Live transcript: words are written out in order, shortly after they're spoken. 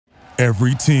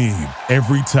Every team,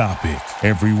 every topic,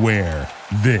 everywhere.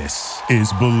 This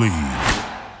is Believe.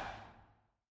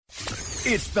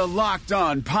 It's the Locked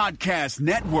On Podcast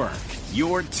Network,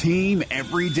 your team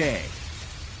every day.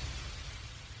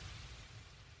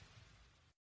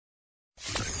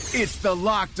 It's the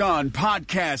Locked On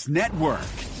Podcast Network,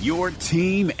 your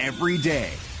team every day.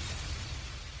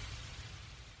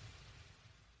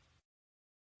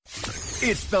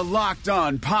 It's the Locked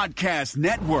On Podcast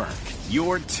Network,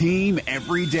 your team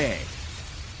every day.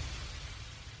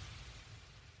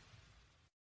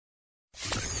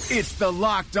 It's the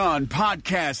Locked On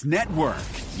Podcast Network,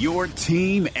 your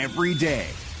team every day.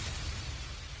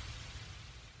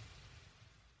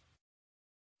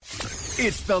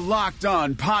 It's the Locked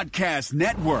On Podcast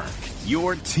Network,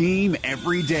 your team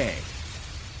every day.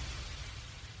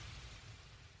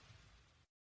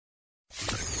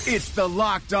 It's the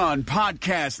Locked On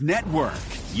Podcast Network,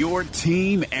 your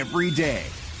team every day.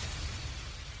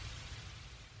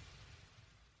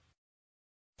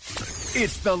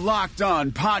 It's the Locked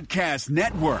On Podcast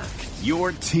Network,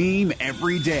 your team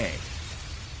every day.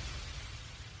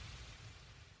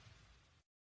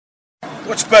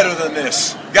 What's better than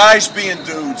this? Guys being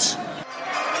dudes.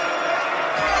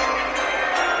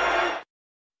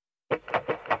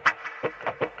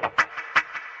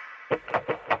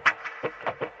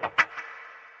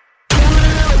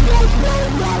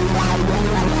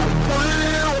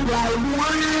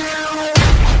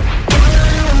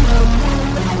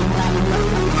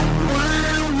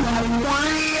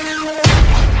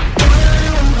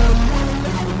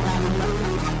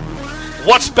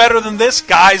 What's better than this?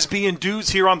 Guys being dudes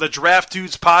here on the Draft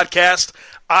Dudes podcast.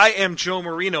 I am Joe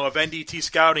Marino of NDT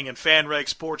Scouting and FanRag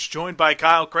Sports, joined by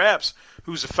Kyle Krabs,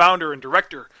 who's the founder and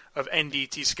director of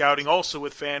NDT Scouting, also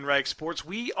with FanRag Sports.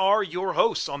 We are your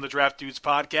hosts on the Draft Dudes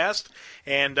podcast,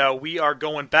 and we are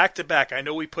going back-to-back. I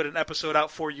know we put an episode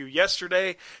out for you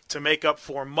yesterday to make up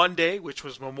for Monday, which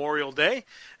was Memorial Day,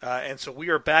 and so we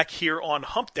are back here on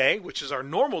Hump Day, which is our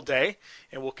normal day,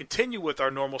 and we'll continue with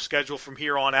our normal schedule from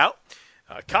here on out.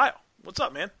 Kyle, what's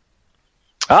up, man?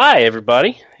 Hi,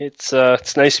 everybody. It's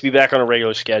nice to be back on a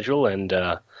regular schedule and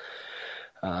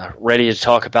ready to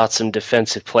talk about some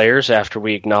defensive players after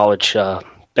we acknowledge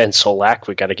Ben Solak.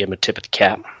 We got to give him a tip of the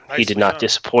cap. He did not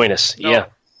disappoint us. No. Yeah.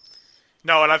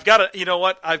 No, and I've got you know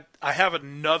what? I have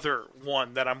another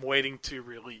one that I'm waiting to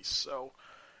release. So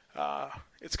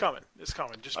it's coming. It's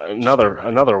coming. Just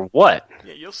another what?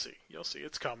 Yeah, you'll see. You'll see.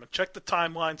 It's coming. Check the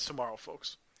timelines tomorrow,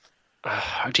 folks.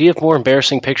 Do you have more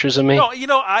embarrassing pictures of me? No,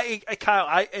 Kyle,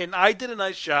 I did a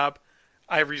nice job.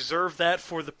 I reserved that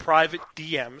for the private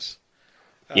DMs.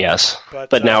 Yes,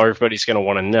 but now everybody's going to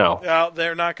want to know. Well,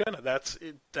 they're not going to.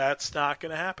 That's not going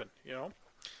to happen. You know,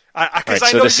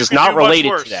 so this is not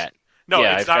related to that. No,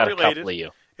 yeah, it's I've not got related. A couple of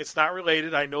you. It's not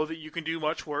related. I know that you can do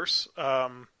much worse.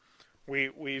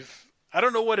 We've. I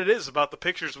don't know what it is about the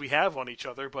pictures we have on each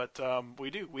other, but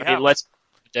we do. We have.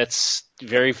 That's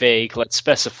very vague. Let's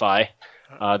specify.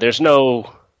 There's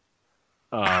no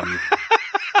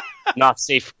not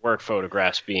safe for work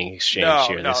photographs being exchanged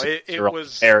here. It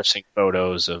was embarrassing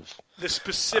photos of the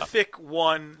specific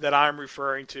one that I'm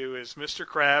referring to is Mr.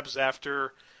 Krabs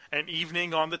after an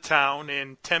evening on the town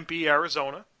in Tempe,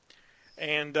 Arizona,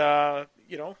 and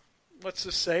let's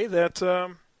just say that I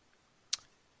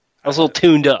was a little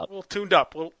tuned up. A little tuned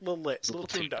up, a little lit, a little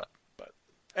tuned up. But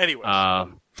anyway.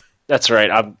 That's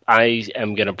right. I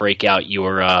am going to break out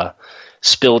your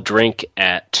spilled drink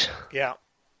at... Yeah.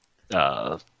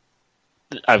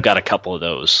 I've got a couple of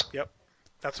those. Yep.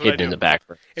 That's what I do. In the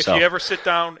background. If you ever sit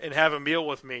down and have a meal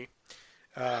with me,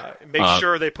 make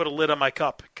sure they put a lid on my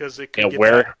cup because it could get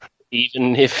bad.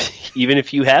 Even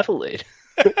if you have a lid,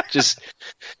 just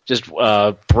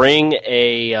bring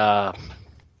a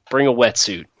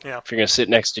wetsuit. Yeah. If you're going to sit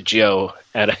next to Joe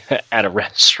at a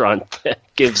restaurant that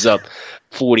gives up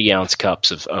 40-ounce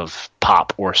cups of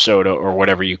pop or soda or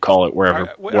whatever you call it, wherever.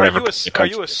 Are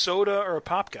you a soda or a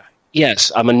pop guy?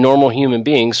 Yes, I'm a normal human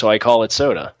being, so I call it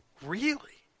soda. Really?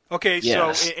 Okay,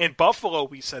 yes. So in Buffalo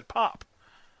we said pop.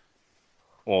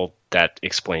 Well, that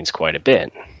explains quite a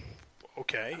bit.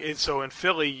 Okay, and so in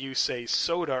Philly you say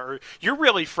soda. Or you're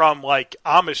really from like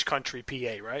Amish country,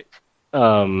 PA, right?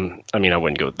 I mean, I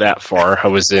wouldn't go that far. I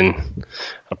was in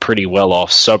a pretty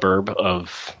well-off suburb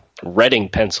of Reading,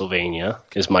 Pennsylvania,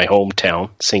 is my hometown,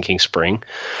 Sinking Spring.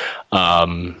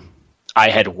 I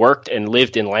had worked and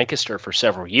lived in Lancaster for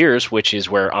several years, which is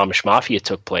where Amish Mafia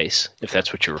took place, if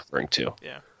that's what you're referring to.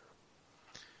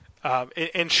 Yeah.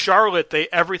 In Charlotte,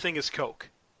 everything is Coke.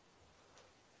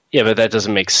 Yeah, but that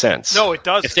doesn't make sense. No, it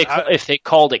doesn't. If they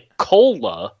called it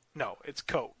cola, no, it's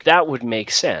Coke. That would make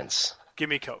sense. Give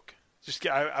me Coke. Just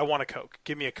I want a Coke.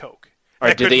 Give me a Coke. All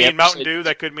right, That could do they mean ever Mountain say- Dew.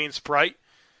 That could mean Sprite.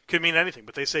 Could mean anything.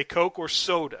 But they say Coke or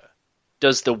soda.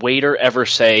 Does the waiter ever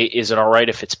say, "Is it all right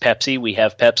if it's Pepsi? We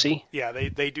have Pepsi"? Yeah,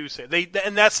 they do say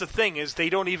and that's the thing is they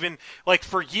don't even like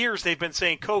for years they've been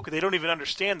saying Coke. They don't even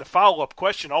understand the follow-up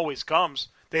question always comes.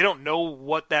 They don't know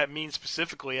what that means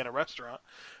specifically in a restaurant,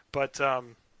 but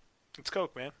it's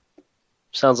Coke, man.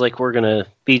 Sounds like we're gonna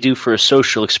be due for a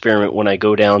social experiment when I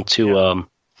go down to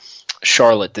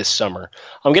Charlotte this summer.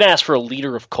 I'm gonna ask for a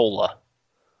liter of cola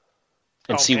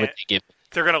and see man. what they give.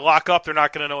 If they're going to lock up, they're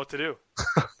not going to know what to do.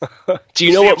 Do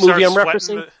you know See what them movie I'm start referencing?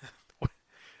 sweating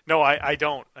No, I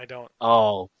don't. I don't.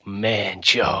 Oh man,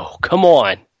 Joe, come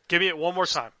on! Give me it one more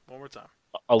time. One more time.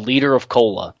 A liter of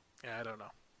cola. Yeah, I don't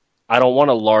know. I don't want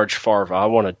a large Farva. I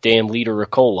want a damn liter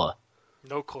of cola.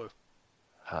 No clue.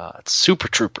 It's Super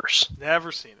Troopers.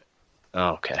 Never seen it.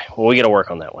 Okay, well, we got to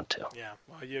work on that one too. Yeah,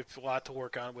 well, you have a lot to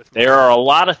work on with me. There are a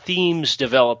lot of themes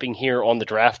developing here on the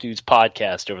Draft Dudes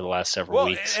podcast over the last several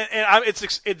weeks. And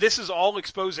this is all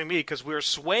exposing me because we're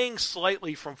swaying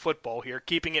slightly from football here,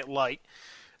 keeping it light.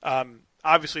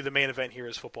 Obviously, the main event here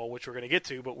is football, which we're going to get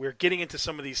to, but we're getting into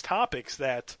some of these topics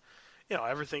that,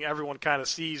 everyone kind of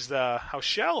sees how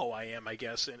shallow I am, I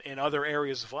guess, in other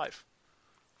areas of life.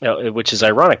 Which is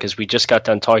ironic because we just got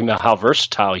done talking about how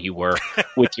versatile you were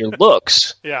with your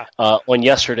looks Yeah. on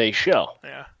yesterday's show.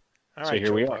 Yeah. All right, So here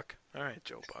Joe we are. Buck. All right,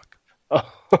 Joe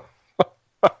Buck.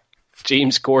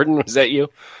 James Gordon, was that you?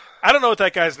 I don't know what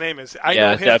that guy's name is. I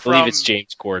know him I from, believe it's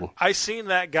James Gordon. I seen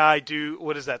that guy do,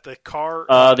 what is that, the car?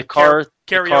 The car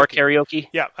karaoke.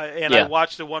 Yeah, and I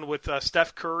watched the one with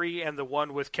Steph Curry and the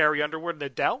one with Carrie Underwood and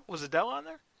Adele. Was Adele on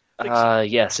there? I think so.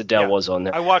 Yes, Adele was on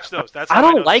there. I watched those. That's I how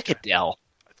know don't like this guy. Adele.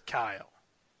 Kyle.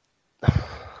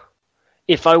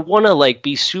 If I want to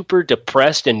be super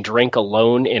depressed and drink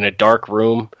alone in a dark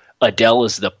room, Adele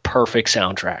is the perfect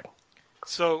soundtrack.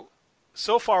 So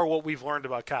far what we've learned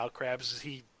about Kyle Krabs is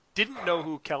he didn't know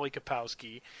who Kelly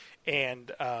Kapowski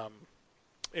and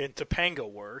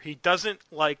Topanga were. He doesn't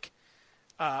like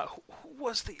who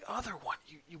was the other one?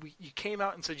 You came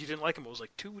out and said you didn't like him. It was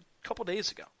like a couple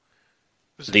days ago.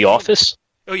 The Office?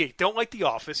 Oh yeah, don't like The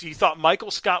Office. You thought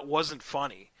Michael Scott wasn't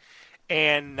funny.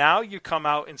 And now you come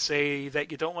out and say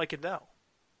that you don't like Adele.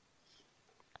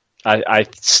 I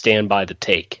stand by the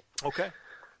take. Okay.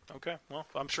 Well,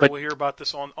 I'm sure we'll hear about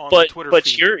this on But the Twitter but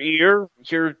feed.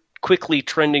 you're quickly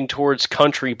trending towards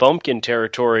country bumpkin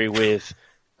territory with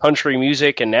country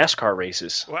music and NASCAR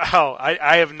races. Wow,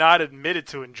 I have not admitted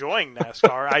to enjoying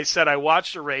NASCAR. I said I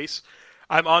watched a race.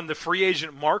 I'm on the free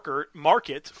agent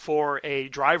market for a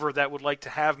driver that would like to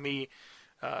have me.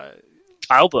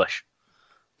 Kyle Busch.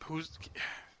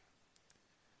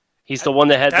 He's the one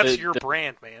that had That's your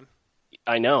brand, man.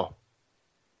 I know.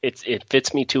 It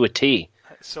fits me to a T.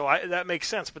 So that makes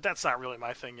sense, but that's not really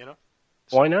my thing,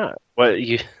 Why not? What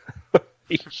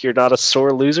you're not a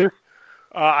sore loser?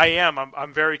 I am.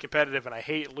 I'm very competitive, and I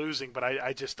hate losing, but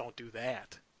I just don't do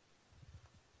that.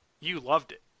 You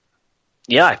loved it.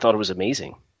 Yeah, I thought it was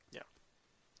amazing. Yeah.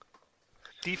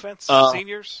 Defense,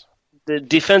 seniors? The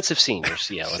defensive seniors,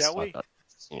 yeah. Shall we?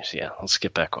 Yeah, let's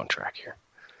get back on track here.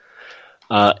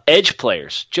 Edge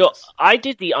players. Joe, I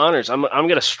did the honors. I'm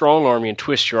going to strong arm you and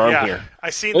twist your arm here.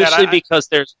 I seen Mostly that. because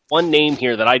there's one name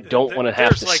here that I don't want to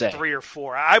have to There's say. like 3 or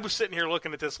 4. I was sitting here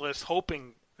looking at this list,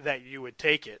 hoping that you would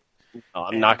take it. No,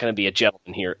 I'm not going to be a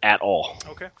gentleman here at all.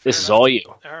 Okay. This is all you.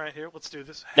 All right, here, let's do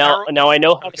this. Now I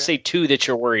know how to say 2 that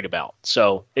you're worried about,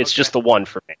 so it's just the 1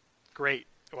 for me. Great.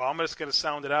 Well, I'm just going to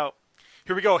sound it out.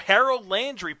 Here we go. Harold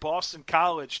Landry, Boston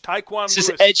College. Taekwon This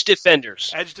Lewis. is Edge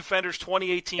Defenders. Edge Defenders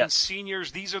 2018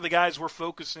 seniors. These are the guys we're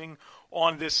focusing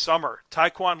on this summer.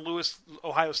 Taekwon Lewis,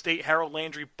 Ohio State. Harold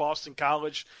Landry, Boston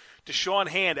College. Deshaun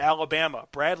Hand, Alabama.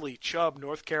 Bradley Chubb,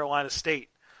 North Carolina State.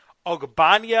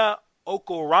 Ogbanya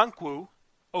Okoronkwo,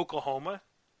 Oklahoma.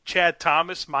 Chad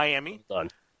Thomas, Miami. Done.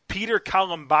 Peter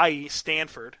Kalambai,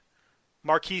 Stanford.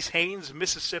 Marquise Haynes,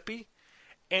 Mississippi.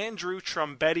 Andrew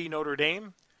Trumbetti, Notre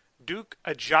Dame. Duke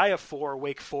Ajayafor,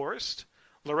 Wake Forest.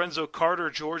 Lorenzo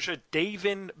Carter, Georgia.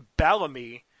 Davin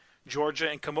Bellamy, Georgia.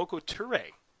 And Kamoko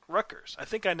Toure, Rutgers. I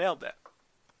think I nailed that.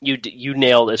 You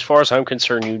nailed, as far as I'm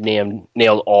concerned, you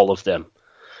nailed all of them.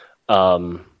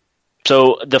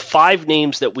 So the 5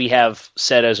 names that we have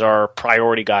set as our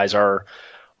priority guys are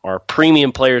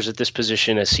premium players at this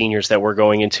position as seniors that we're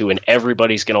going into, and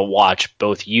everybody's going to watch,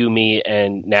 both you, me,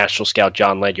 and National Scout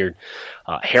John Ledyard.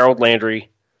 Harold Landry,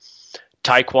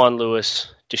 Taekwon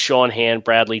Lewis, Deshaun Hand,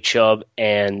 Bradley Chubb,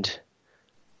 and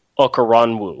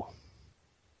Okoronkwo.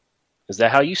 Is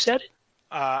that how you said it?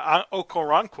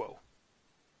 Okoronkwo.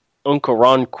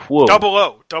 Okoronkwo. Double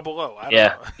O. I don't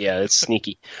know. Yeah, it's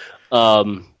sneaky.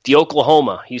 The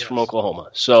Oklahoma. He's from Oklahoma.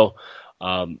 So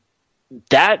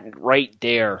that right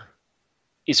there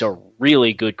is a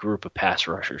really good group of pass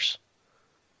rushers.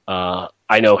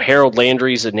 I know Harold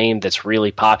Landry is a name that's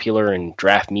really popular in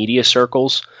draft media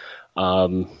circles.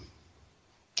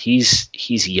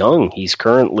 He's young. He's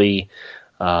currently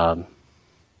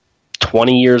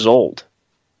 20 years old.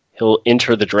 He'll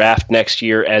enter the draft next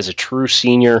year as a true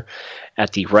senior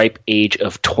at the ripe age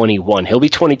of 21. He'll be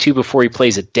 22 before he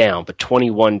plays it down, but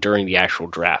 21 during the actual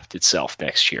draft itself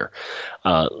next year.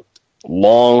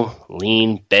 Long,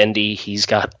 lean, bendy. He's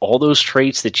got all those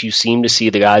traits that you seem to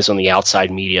see the guys on the outside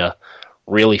media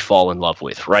really fall in love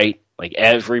with, right? Like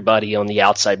everybody on the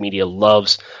outside media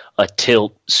loves a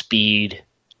tilt, speed,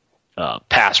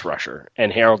 pass rusher,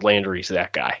 and Harold Landry's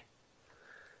that guy.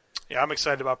 Yeah, I'm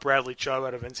excited about Bradley Chubb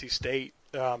out of NC State.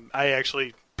 I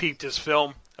actually peeped his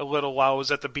film a little while I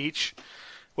was at the beach,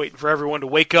 waiting for everyone to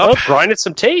wake up. Oh, grinding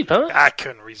some tape, huh? I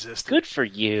couldn't resist it. Good for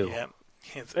you. Yeah.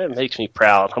 That makes me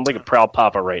proud. I'm like a proud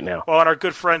papa right now. Well, and our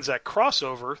good friends at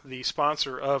Crossover, the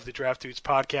sponsor of the Draft Dudes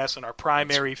podcast and our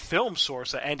primary film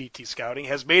source at NDT Scouting,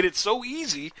 has made it so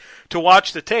easy to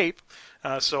watch the tape.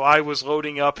 So I was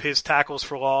loading up his tackles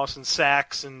for loss and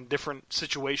sacks and different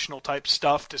situational type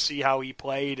stuff to see how he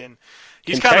played, and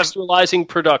he's kind of contextualizing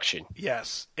production.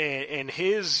 Yes, and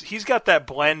he's got that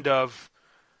blend of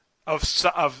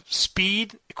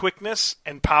speed, quickness,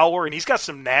 and power, and he's got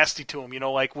some nasty to him.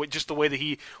 Like just the way that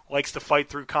he likes to fight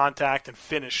through contact and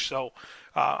finish. So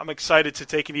I'm excited to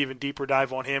take an even deeper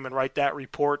dive on him and write that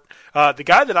report. The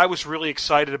guy that I was really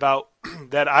excited about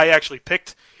that I actually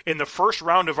picked in the first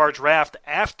round of our draft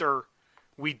after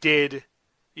we did,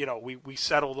 we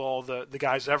settled all the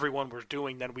guys everyone was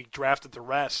doing, then we drafted the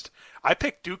rest. I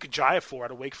picked Duke Ejiofor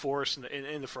out of Wake Forest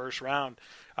in the first round.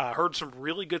 Heard some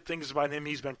really good things about him.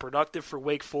 He's been productive for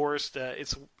Wake Forest.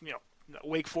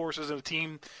 Wake Forest isn't a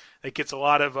team that gets a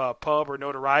lot of pub or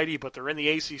notoriety, but they're in the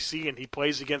ACC, and he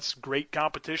plays against great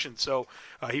competition. So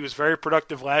he was very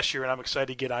productive last year, and I'm excited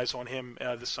to get eyes on him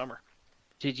this summer.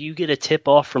 Did you get a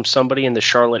tip-off from somebody in the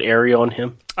Charlotte area on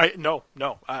him? No.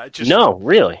 No,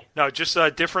 really? No, just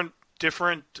different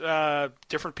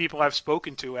people I've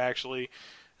spoken to actually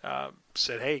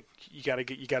said, "Hey, you got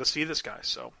to see this guy."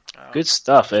 So good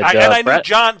stuff. I knew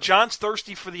John's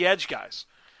thirsty for the edge guys,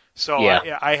 so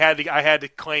yeah. I had to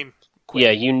claim. Quick.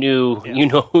 Yeah, you knew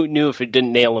if it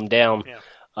didn't nail him down,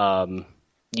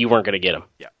 you weren't going to get him.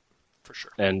 Yeah, for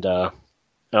sure. And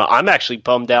I'm actually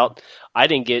bummed out. I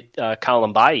didn't get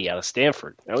Colin Baye out of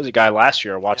Stanford. That was a guy last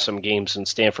year. I watched some games in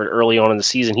Stanford early on in the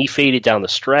season. He faded down the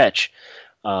stretch,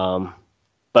 but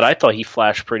I thought he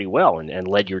flashed pretty well, and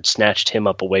Ledyard snatched him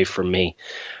up away from me.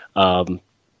 I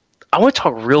want to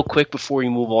talk real quick before we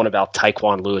move on about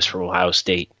Tyquan Lewis from Ohio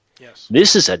State. Yes.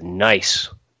 This is a nice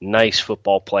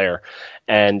football player,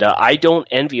 and I don't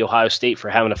envy Ohio State for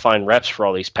having to find reps for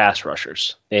all these pass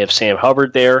rushers. They have Sam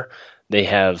Hubbard there. They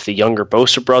have the younger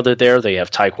Bosa brother there. They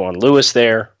have Tyquan Lewis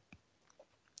there.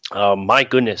 My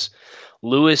goodness.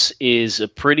 Lewis is a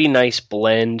pretty nice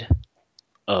blend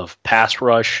of pass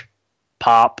rush,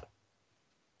 pop,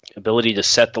 ability to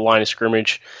set the line of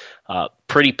scrimmage,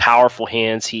 pretty powerful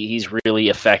hands. He's really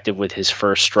effective with his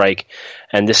first strike.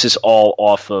 And this is all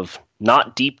off of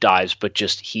not deep dives, but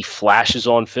just he flashes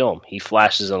on film. He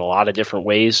flashes in a lot of different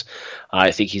ways. I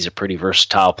think he's a pretty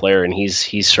versatile player, and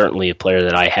he's certainly a player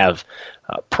that I have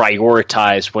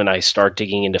prioritized when I start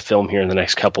digging into film here in the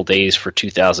next couple days for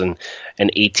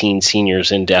 2018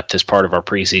 seniors in depth as part of our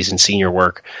preseason senior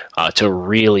work to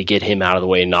really get him out of the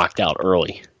way and knocked out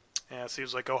early. Yeah, it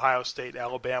seems like Ohio State,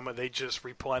 Alabama, they just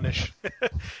replenish.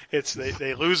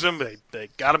 They lose them, they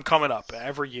got them coming up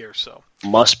every year. So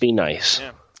must be nice.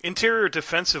 Yeah. Interior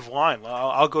defensive line.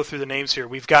 I'll go through the names here.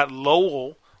 We've got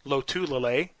Lowell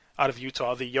Lotulelei out of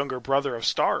Utah, the younger brother of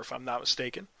Starr, if I'm not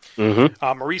mistaken.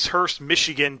 Mm-hmm. Maurice Hurst,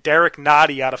 Michigan. Derek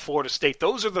Noddy out of Florida State.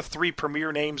 Those are the three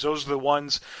premier names. Those are the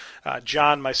ones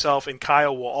John, myself, and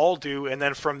Kyle will all do. And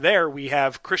then from there, we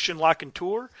have Christian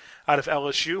LaContour out of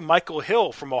LSU. Michael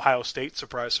Hill from Ohio State.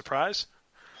 Surprise, surprise.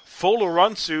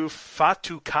 Folorunsho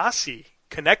Fatukasi,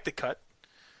 Connecticut.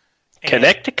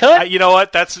 Connecticut? You know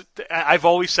what? I've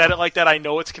always said it like that. I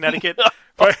know it's Connecticut.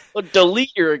 But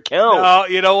delete your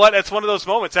account. You know what? That's one of those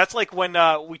moments. That's like when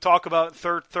we talk about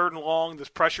third and long, the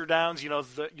pressure downs.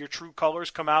 Your true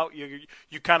colors come out. You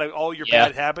kind of all your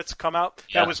bad habits come out.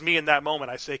 Yeah. That was me in that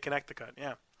moment. I say Connecticut.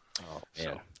 Yeah. Oh man.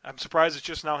 So I'm surprised it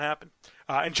just now happened.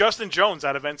 And Justin Jones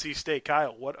out of NC State.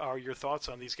 Kyle, what are your thoughts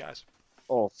on these guys?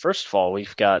 Well, first of all,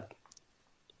 we've got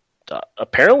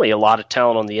apparently a lot of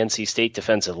talent on the NC State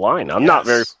defensive line. I'm not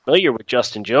very familiar with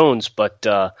Justin Jones, but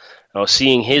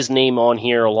Seeing his name on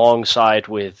here alongside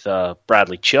with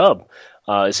Bradley Chubb,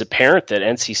 it's apparent that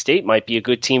NC State might be a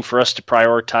good team for us to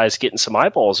prioritize getting some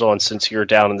eyeballs on since you're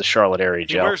down in the Charlotte area,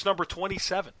 Joe. He wears number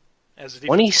 27 as a defensive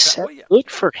 27? tackle.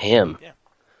 Good for him. Yeah.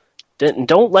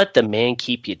 Don't let the man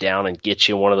keep you down and get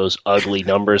you one of those ugly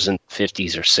numbers in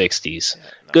 50s or 60s. Yeah,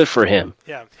 no. Good for him.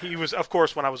 Yeah, he was, of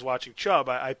course, when I was watching Chubb,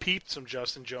 I peeped some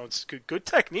Justin Jones. Good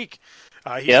technique.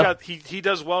 He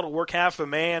does well to work half a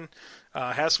man,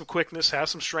 has some quickness, has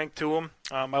some strength to him.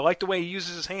 I like the way he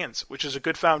uses his hands, which is a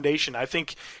good foundation. I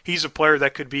think he's a player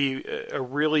that could be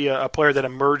a player that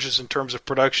emerges in terms of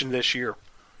production this year.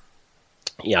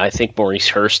 Yeah, I think Maurice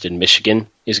Hurst in Michigan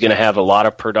is going to have a lot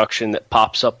of production that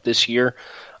pops up this year.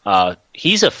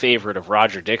 He's a favorite of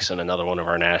Roger Dixon, another one of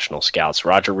our national scouts.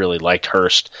 Roger really liked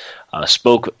Hurst,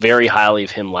 spoke very highly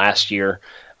of him last year.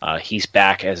 He's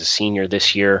back as a senior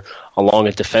this year along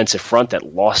a defensive front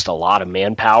that lost a lot of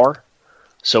manpower.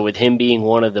 So with him being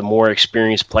one of the more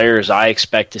experienced players, I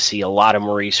expect to see a lot of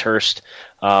Maurice Hurst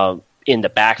in the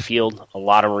backfield, a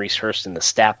lot of Maurice Hurst in the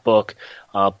stat book.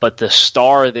 But the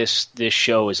star of this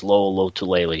show is Lolo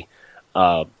Tulele.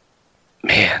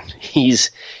 Man,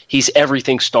 he's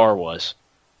everything Star was.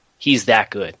 He's that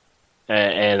good.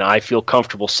 And I feel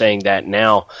comfortable saying that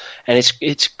now. And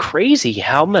it's crazy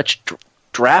how much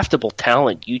draftable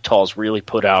talent Utah's really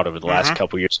put out over the last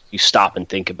couple of years. You stop and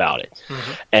think about it.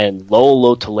 And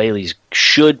Lolo Tulele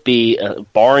should be,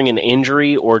 barring an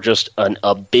injury or just an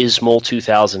abysmal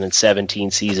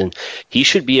 2017 season, he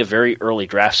should be a very early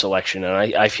draft selection.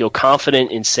 And I feel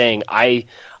confident in saying I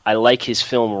like his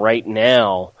film right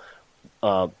now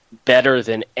better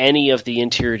than any of the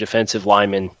interior defensive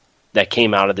linemen that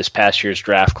came out of this past year's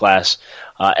draft class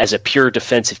as a pure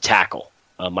defensive tackle.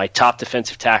 My top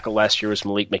defensive tackle last year was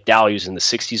Malik McDowell. He was in the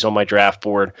 60s on my draft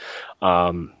board.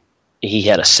 He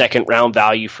had a second-round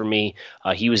value for me.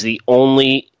 He was the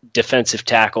only defensive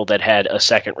tackle that had a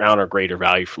second-round or greater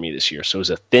value for me this year. So it was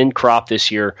a thin crop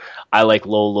this year. I like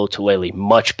Lolo Tulele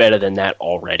much better than that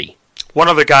already. One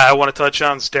other guy I want to touch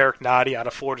on is Derek Nottie out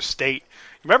of Florida State.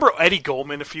 Remember Eddie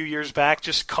Goldman a few years back?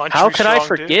 Just country How could strong I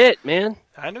forget, dude? Man?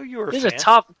 I know you were a He's fan. a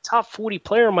top 40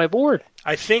 player on my board.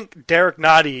 I think Derek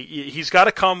Nottie, he's got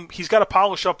to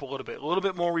polish up a little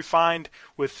bit more refined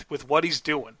with what he's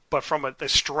doing. But from a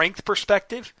strength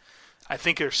perspective, I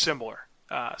think they're similar.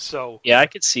 Yeah, I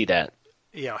could see that.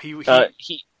 Yeah,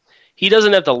 he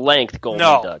doesn't have the length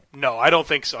Goldman does. No, I don't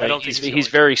think so. I don't think he's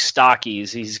very stocky.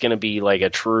 He's going to be like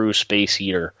a true space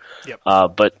eater. Yep.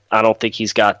 But I don't think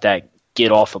he's got that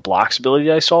get off of blocks ability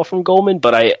that I saw from Goldman.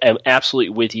 But I am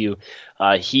absolutely with you.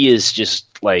 He is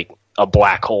just like a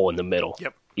black hole in the middle.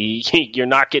 Yep. You're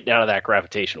not getting out of that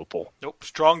gravitational pull. Nope.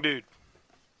 Strong dude.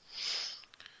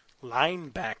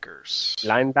 Linebackers.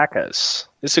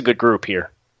 This is a good group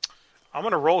here. I'm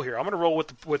going to roll here. I'm going to roll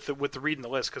with the reading the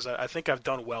list because I think I've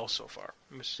done well so far.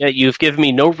 Yeah, you've given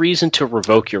me no reason to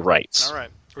revoke your rights. All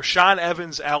right. Rashaan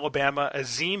Evans, Alabama.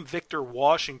 Azim Victor,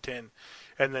 Washington.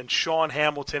 And then Sean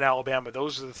Hamilton, Alabama.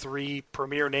 Those are the three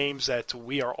premier names that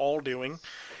we are all doing.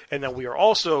 And then we are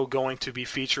also going to be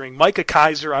featuring Micah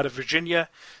Kaiser out of Virginia,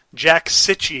 Jack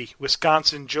Sitchie,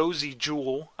 Wisconsin, Josie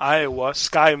Jewell, Iowa,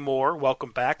 Sky Moore,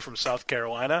 welcome back from South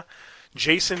Carolina,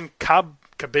 Jason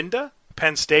Cabinda,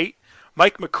 Penn State,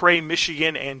 Mike McCray,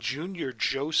 Michigan, and Junior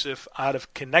Joseph out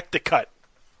of Connecticut.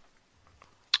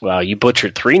 Wow, you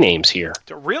butchered three names here.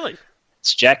 Really?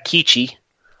 It's Jack Keechie.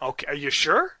 Okay, are you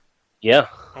sure? Yeah.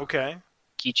 Okay.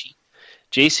 Keechie.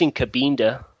 Jason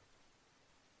Cabinda.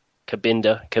 Okay.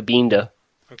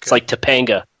 It's like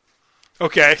Topanga.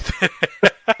 Okay.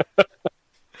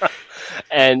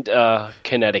 And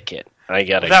Connecticut. I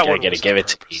gotta give it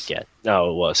to you again.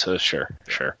 No, it was. So sure.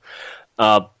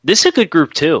 This is a good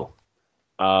group too.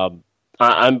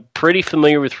 I'm pretty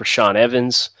familiar with Rashaan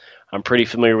Evans. I'm pretty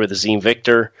familiar with Azim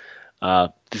Victor.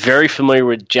 Very familiar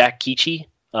with Jack Keechie.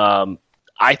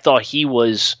 I thought he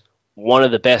was one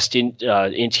of the best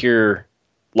interior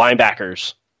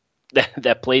linebackers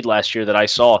that played last year that I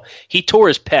saw. He tore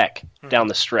his pec down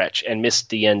the stretch and missed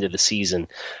the end of the season,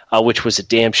 which was a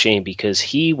damn shame because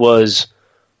he was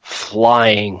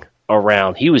flying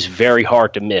around. He was very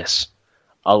hard to miss.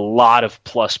 A lot of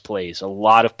plus plays, a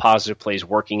lot of positive plays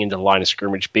working into the line of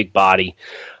scrimmage, big body.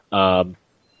 And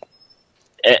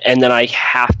then I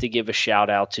have to give a shout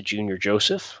out to Junior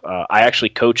Joseph. I actually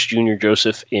coached Junior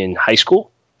Joseph in high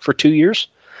school for 2 years.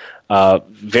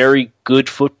 Very good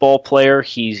football player.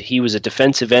 He was a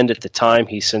defensive end at the time.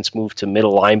 He's since moved to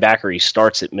middle linebacker. He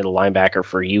starts at middle linebacker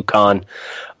for UConn.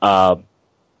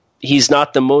 He's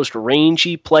not the most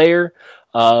rangy player,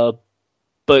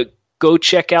 but go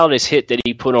check out his hit that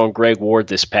he put on Greg Ward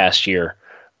this past year.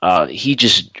 He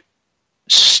just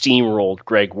steamrolled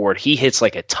Greg Ward. He hits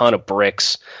like a ton of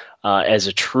bricks as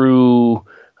a true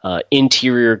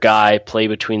interior guy, play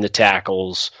between the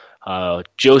tackles.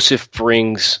 Joseph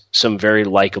brings some very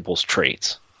likable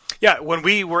traits. Yeah, when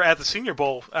we were at the Senior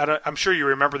Bowl, I'm sure you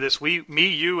remember this, me,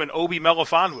 you, and Obi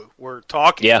Melifonwu were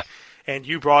talking. Yeah. And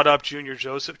you brought up Junior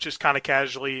Joseph just kind of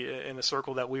casually in the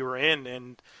circle that we were in.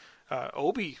 And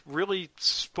Obi really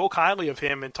spoke highly of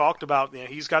him and talked about,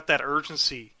 he's got that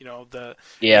urgency,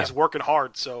 he's working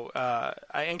hard. So I'm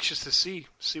anxious to see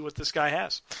what this guy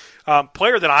has.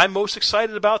 Player that I'm most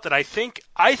excited about that I think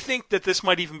that this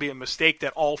might even be a mistake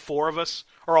that all four of us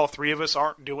or all three of us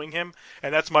aren't doing him,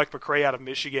 and that's Mike McCray out of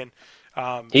Michigan.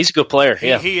 He's a good player.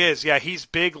 He is. Yeah, he's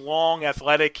big, long,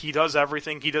 athletic. He does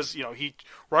everything. He does. He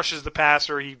rushes the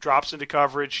passer. He drops into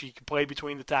coverage. He can play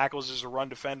between the tackles as a run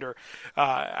defender.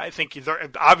 I think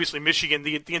obviously Michigan.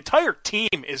 The entire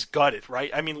team is gutted,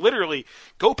 right? I mean, literally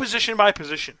go position by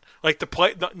position. Like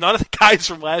none of the guys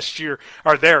from last year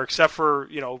are there except for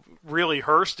really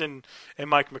Hurst and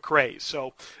Mike McCray.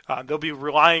 So they'll be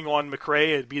relying on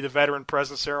McCray to be the veteran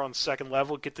presence there on the second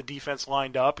level, get the defense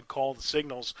lined up and call the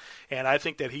signals. And I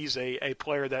think that he's a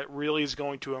player that really is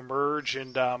going to emerge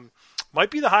and might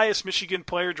be the highest Michigan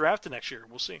player drafted next year.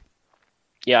 We'll see.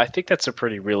 Yeah, I think that's a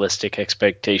pretty realistic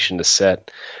expectation to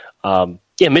set.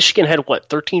 Michigan had,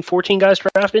 13, 14 guys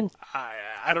drafted?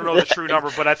 I don't know the true number,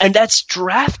 but I think... And that's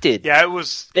drafted. Yeah, it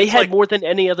was... They had more than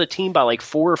any other team by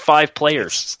 4 or 5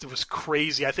 players. It was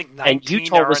crazy. I think 19 and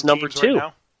Utah was number 2. Right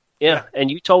now. Yeah,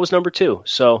 and Utah was number 2.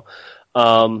 So,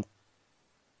 the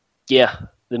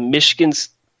Michigan's...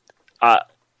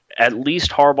 at least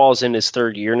Harbaugh's in his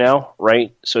third year now,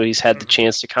 right? So he's had the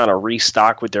chance to kind of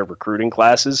restock with their recruiting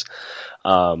classes.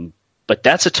 But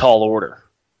that's a tall order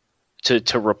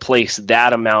to replace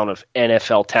that amount of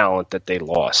NFL talent that they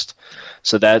lost.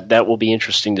 So that will be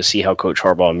interesting to see how Coach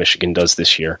Harbaugh in Michigan does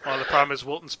this year. Well, the problem is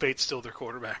Wilton Spate's still their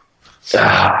quarterback.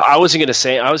 I was going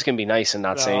to be nice and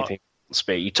not say anything.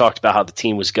 Spate, you talked about how the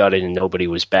team was gutted and nobody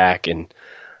was back, and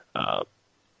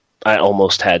I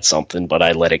almost had something, but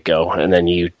I let it go, and then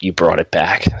you brought it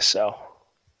back. So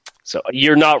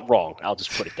you're not wrong. I'll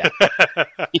just put it that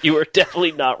way. You are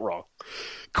definitely not wrong.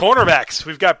 Cornerbacks.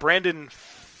 We've got Brandon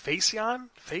Faison.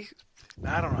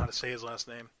 I don't know how to say his last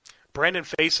name. Brandon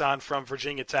Faison from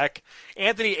Virginia Tech.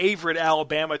 Anthony Averett,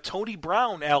 Alabama. Tony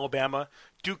Brown, Alabama.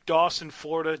 Duke Dawson,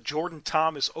 Florida. Jordan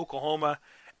Thomas, Oklahoma.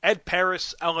 Ed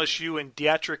Paris, LSU. And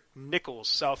Dietrich Nichols,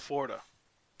 South Florida.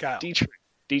 Kyle.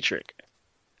 Dietrich.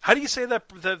 How do you say that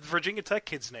the Virginia Tech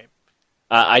kid's name?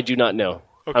 I do not know.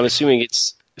 Okay. I'm assuming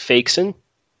it's Faison.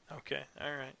 Okay,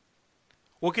 all right.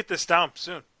 We'll get this down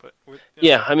soon. But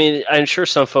yeah, I mean, I'm sure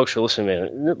some folks are listening.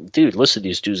 Man, dude, listen to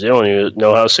these dudes. They don't even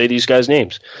know how to say these guys'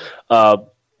 names.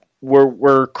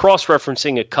 We're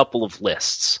cross-referencing a couple of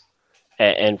lists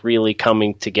and really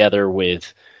coming together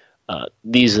with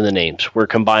these are the names. We're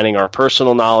combining our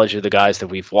personal knowledge of the guys that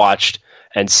we've watched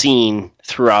and seen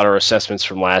throughout our assessments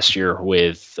from last year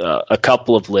with a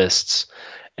couple of lists,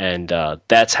 and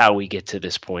that's how we get to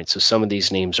this point. So some of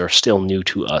these names are still new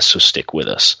to us, so stick with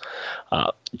us.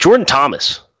 Jordan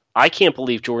Thomas. I can't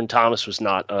believe Jordan Thomas was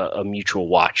not a mutual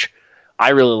watch. I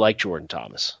really like Jordan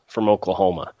Thomas from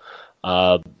Oklahoma.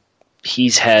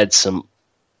 He's had some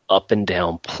up and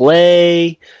down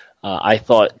play. I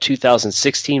thought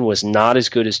 2016 was not as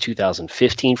good as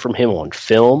 2015 from him on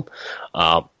film.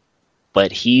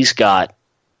 But he's got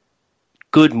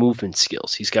good movement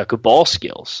skills. He's got good ball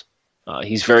skills.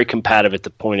 He's very competitive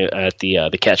at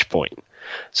the catch point.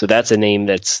 So that's a name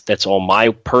that's on my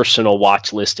personal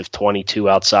watch list of 22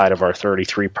 outside of our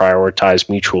 33 prioritized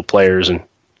mutual players, and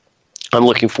I'm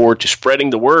looking forward to spreading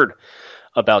the word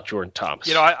about Jordan Thomas.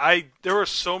 There were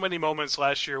so many moments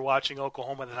last year watching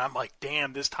Oklahoma that I'm like,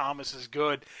 damn, this Thomas is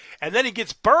good, and then he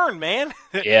gets burned, man.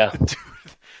 Yeah.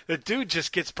 The dude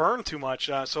just gets burned too much.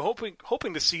 So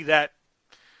hoping to see that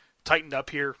tightened up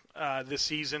here this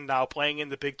season. Now playing in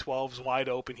the Big 12's wide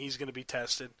open, he's going to be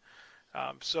tested.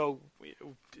 So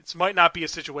it might not be a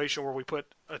situation where we put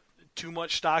too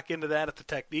much stock into that if the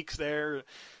technique's there.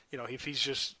 If he's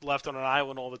just left on an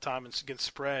island all the time and gets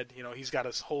spread, he's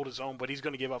got to hold his own, but he's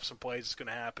going to give up some plays. It's going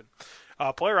to happen.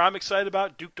 Player I'm excited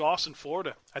about, Duke Dawson,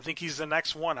 Florida. I think he's the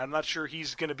next one. I'm not sure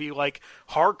he's going to be like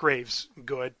Hargraves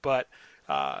good, but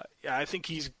I think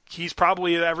he's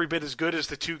probably every bit as good as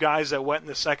the two guys that went in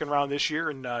the second round this year,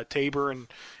 and Tabor and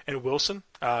Wilson.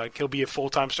 He'll be a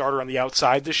full-time starter on the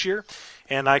outside this year,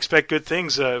 and I expect good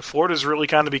things. Florida's really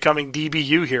kind of becoming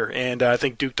DBU here, and I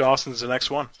think Duke Dawson's the next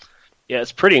one. Yeah,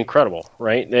 it's pretty incredible,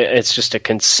 right? It's just a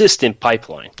consistent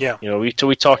pipeline. Yeah.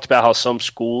 We talked about how some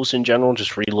schools in general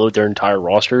just reload their entire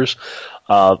rosters.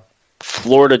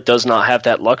 Florida does not have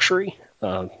that luxury.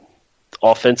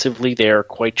 Offensively, they are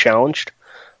quite challenged.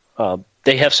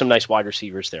 They have some nice wide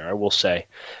receivers there, I will say.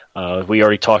 We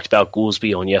already talked about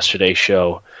Goolsby on yesterday's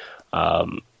show.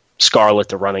 Scarlett,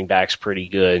 the running back's pretty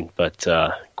good, but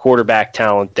quarterback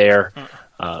talent there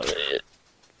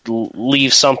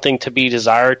leaves something to be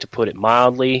desired, to put it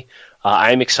mildly.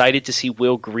 I'm excited to see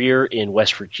Will Grier in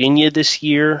West Virginia this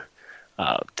year.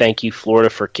 Thank you,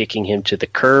 Florida, for kicking him to the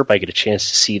curb. I get a chance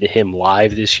to see him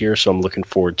live this year, so I'm looking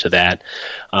forward to that.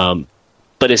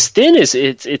 But as thin as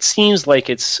it seems like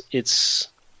it's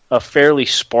a fairly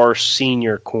sparse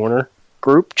senior corner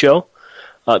group, Joe.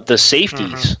 The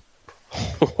safeties,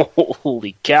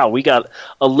 holy cow, we got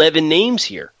 11 names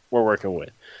here we're working with.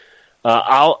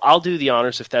 I'll do the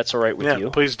honors if that's all right with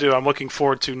you. Please do. I'm looking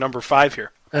forward to number 5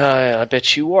 here. I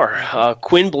bet you are.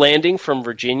 Quinn Blanding from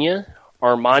Virginia,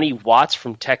 Armani Watts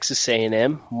from Texas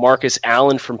A&M, Marcus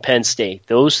Allen from Penn State.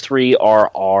 Those three are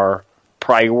our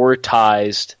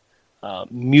prioritized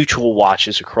mutual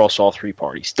watches across all three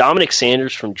parties. Dominic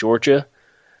Sanders from Georgia,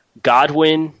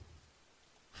 Godwin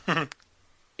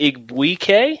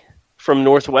Igbuike from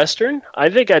Northwestern. I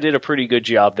think I did a pretty good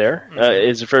job there.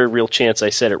 It's a very real chance I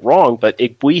said it wrong, but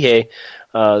Igbuike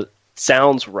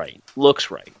sounds right,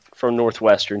 looks right, from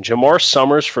Northwestern. Jamar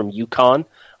Summers from UConn,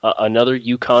 another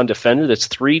UConn defender. That's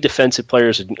 3 defensive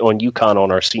players on UConn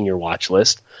on our senior watch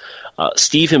list.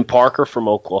 Stephen Parker from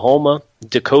Oklahoma,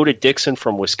 Dakota Dixon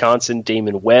from Wisconsin,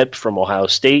 Damon Webb from Ohio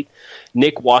State,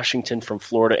 Nick Washington from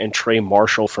Florida, and Trey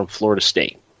Marshall from Florida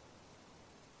State.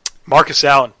 Marcus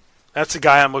Allen, that's the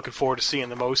guy I'm looking forward to seeing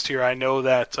the most here. I know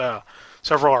that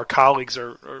several of our colleagues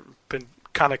are been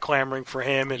kind of clamoring for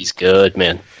him. And he's good,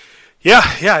 man. Yeah.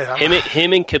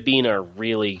 Him and Cabina are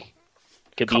really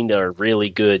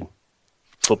good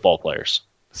football players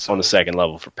on the second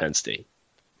level for Penn State.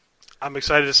 I'm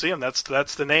excited to see him. That's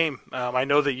the name. I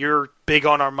know that you're big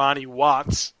on Armani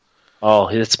Watts.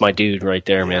 Oh, that's my dude right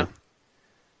there, man.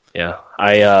 Yeah,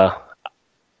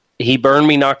 he burned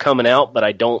me not coming out, but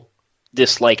I don't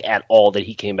dislike at all that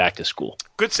he came back to school.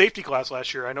 Good safety class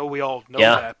last year. I know we all know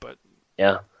that, but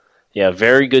yeah,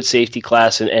 very good safety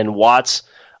class. And Watts,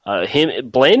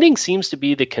 Blanding seems to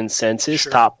be the consensus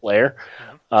top player.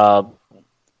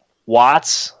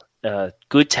 Watts,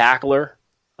 good tackler.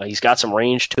 He's got some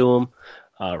range to him.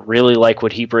 Really like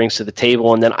what he brings to the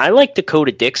table. And then I like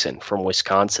Dakota Dixon from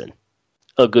Wisconsin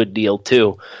a good deal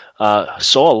too.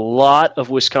 Saw a lot of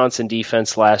Wisconsin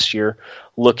defense last year,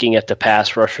 looking at the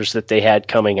pass rushers that they had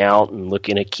coming out and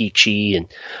looking at Kichi.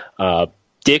 And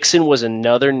Dixon was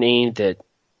another name that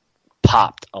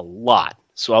popped a lot.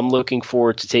 So I'm looking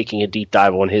forward to taking a deep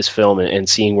dive on his film and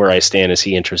seeing where I stand as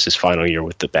he enters his final year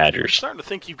with the Badgers. I'm starting to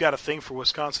think you've got a thing for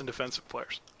Wisconsin defensive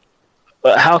players.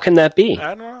 How can that be?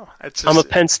 I don't know. I'm a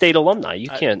Penn State alumni. You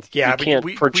can't.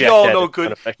 We project all that know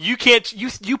good. You can't.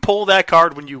 You pull that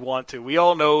card when you want to. We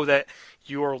all know that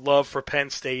your love for Penn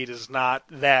State is not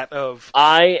that of.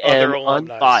 I am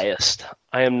alumni. Unbiased.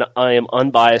 I am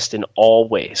unbiased in all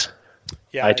ways.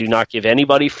 Yeah, I do not give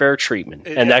anybody fair treatment,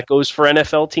 and that goes for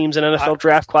NFL teams and NFL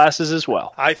draft classes as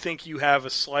well. I think you have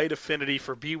a slight affinity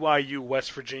for BYU,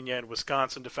 West Virginia, and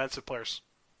Wisconsin defensive players.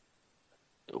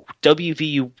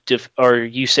 WVU, are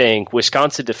you saying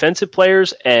Wisconsin defensive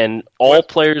players and all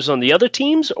players on the other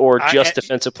teams, or just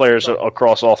defensive players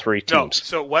across all three teams? No,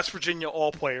 so West Virginia,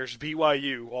 all players,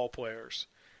 BYU, all players,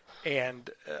 and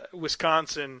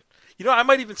Wisconsin, I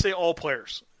might even say all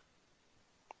players.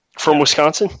 From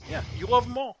Wisconsin? Yeah, you love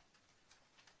them all.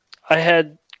 I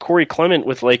had Corey Clement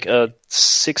with like a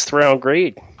 6th round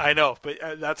grade. I know, but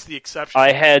that's the exception.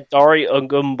 I had Dari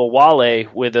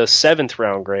Ogunbowale with a 7th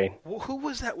round grade. Well, who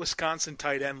was that Wisconsin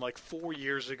tight end like 4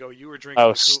 years ago? You were drinking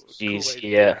Kool-Aid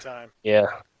yeah. time. Yeah.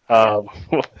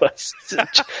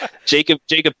 Jacob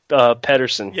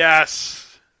Pedersen.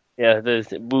 Yes. Yeah,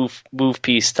 the move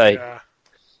piece type. Yeah.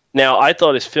 Now, I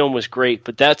thought his film was great,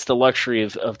 but that's the luxury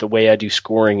of the way I do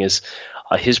scoring is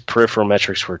his peripheral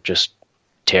metrics were just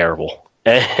terrible.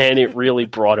 And it really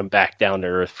brought him back down to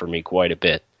earth for me quite a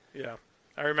bit. Yeah.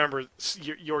 I remember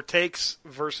your takes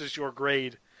versus your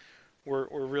grade were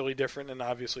really different, and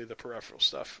obviously the peripheral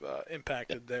stuff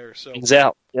impacted there. So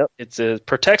out. Yep. It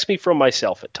protects me from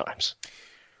myself at times.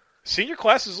 Senior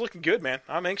class is looking good, man.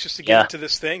 I'm anxious to get into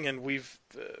this thing, and we've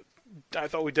I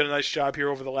thought we did a nice job here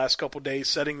over the last couple of days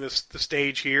setting the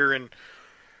stage here and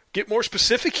get more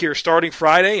specific here starting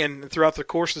Friday and throughout the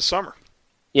course of the summer.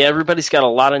 Yeah, everybody's got a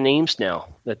lot of names now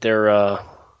that they're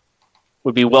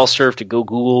would be well served to go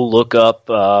Google, look up.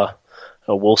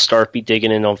 We'll start be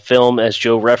digging in on film, as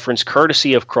Joe referenced,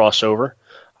 courtesy of Crossover.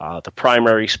 the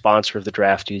primary sponsor of the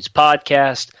Draft Dudes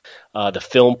podcast, the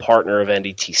film partner of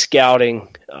NDT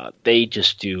Scouting. They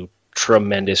just do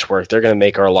tremendous work. They're going to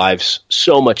make our lives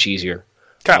so much easier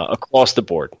across the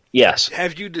board. Yes.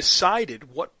 Have you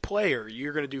decided what player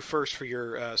you're going to do first for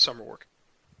your summer work?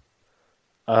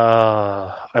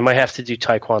 I might have to do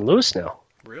Tyquan Lewis now.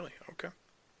 Really? Okay.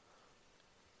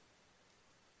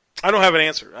 I don't have an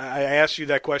answer. I asked you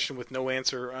that question with no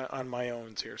answer on my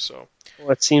own here. So.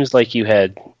 Well, it seems like you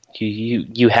have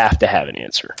to have an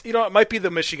answer. You know, it might be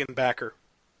the Michigan backer.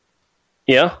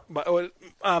 Yeah?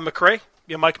 McCray?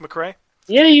 Yeah, Mike McCray?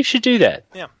 Yeah, you should do that.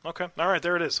 Yeah, okay. All right,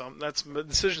 there it is. That's the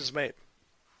decision's made.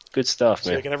 Good stuff,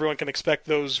 man. So everyone can expect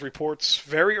those reports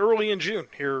very early in June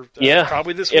here,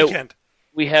 probably this weekend.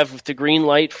 We have the green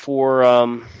light for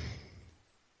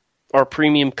our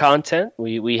premium content.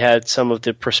 We had some of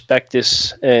the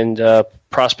prospectus and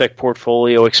prospect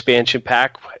portfolio expansion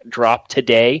pack drop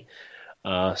today.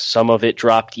 Some of it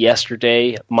dropped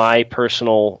yesterday. My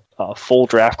personal full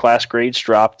draft class grades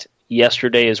dropped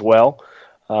yesterday as well.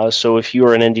 So if you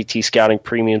are an NDT Scouting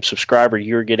Premium subscriber,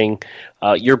 you're getting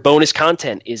your bonus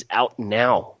content is out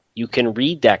now. You can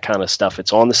read that kind of stuff.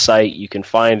 It's on the site. You can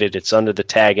find it. It's under the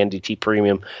tag NDT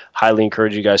Premium. Highly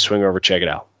encourage you guys to swing over, check it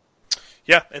out.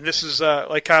 Yeah, and this is,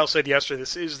 like Kyle said yesterday,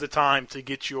 this is the time to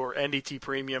get your NDT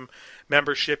Premium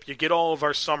membership. You get all of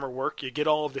our summer work. You get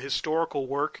all of the historical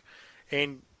work.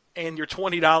 And your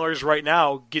 $20 right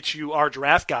now gets you our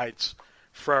draft guides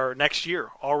for next year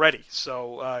already.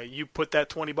 So you put that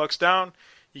 $20 down,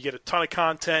 you get a ton of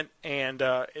content, and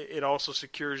it also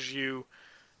secures you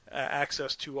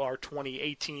access to our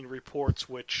 2018 reports,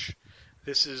 which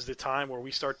this is the time where we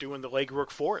start doing the legwork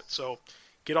for it. So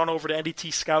get on over to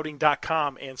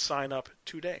ndtscouting.com and sign up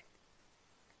today.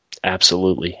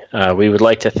 Absolutely. We would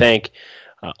like to thank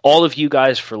all of you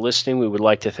guys for listening. We would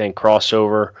like to thank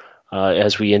Crossover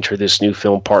as we enter this new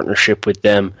film partnership with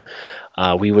them.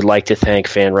 We would like to thank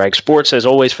FanRag Sports, as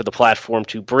always, for the platform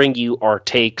to bring you our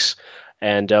takes.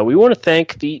 And we want to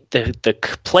thank the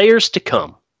players to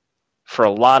come for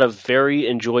a lot of very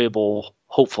enjoyable,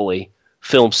 hopefully,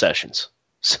 film sessions.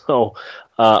 So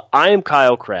I am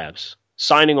Kyle Krabs,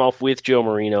 signing off with Joe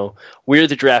Marino. We're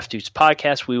the Draft Dudes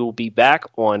podcast. We will be back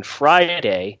on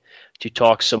Friday to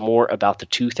talk some more about the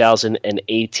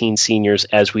 2018 seniors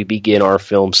as we begin our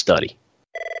film study.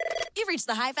 You've reached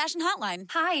the High Fashion Hotline.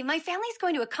 Hi, my family's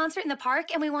going to a concert in the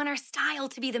park, and we want our style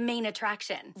to be the main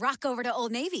attraction. Rock over to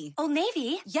Old Navy. Old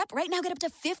Navy? Yep, right now get up to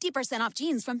 50% off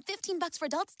jeans from $15 for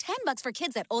adults, $10 for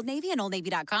kids at Old Navy and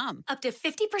OldNavy.com. Up to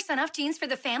 50% off jeans for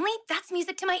the family? That's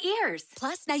music to my ears.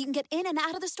 Plus, now you can get in and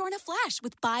out of the store in a flash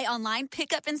with buy online,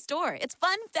 pick up in store. It's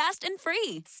fun, fast, and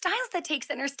free. Styles that take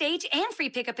center stage and free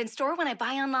pickup in store when I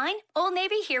buy online? Old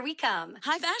Navy, here we come.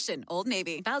 High Fashion, Old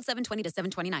Navy. Valid 7/20 to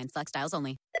 7/29. Select styles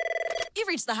only. You've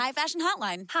reached the High Fashion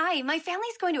Hotline. Hi, my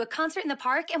family's going to a concert in the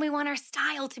park, and we want our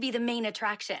style to be the main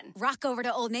attraction. Rock over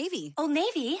to Old Navy. Old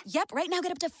Navy? Yep, right now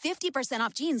get up to 50%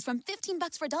 off jeans from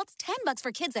 $15 for adults, $10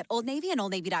 for kids at Old Navy and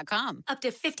OldNavy.com. Up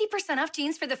to 50% off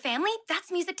jeans for the family?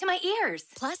 That's music to my ears.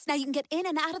 Plus, now you can get in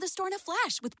and out of the store in a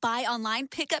flash with buy online,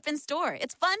 pick up in store.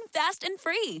 It's fun, fast, and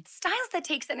free. Styles that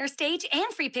take center stage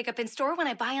and free pickup in store when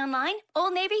I buy online?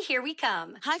 Old Navy, here we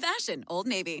come. High Fashion, Old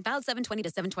Navy. Valid 7/20 to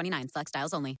 7/29. Select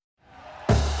styles only.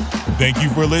 Thank you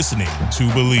for listening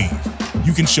to Believe.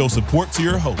 You can show support to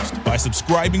your host by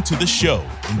subscribing to the show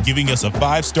and giving us a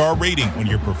 5-star rating on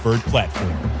your preferred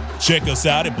platform. Check us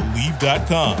out at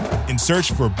Believe.com and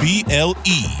search for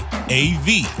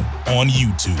BLEAV on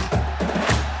YouTube.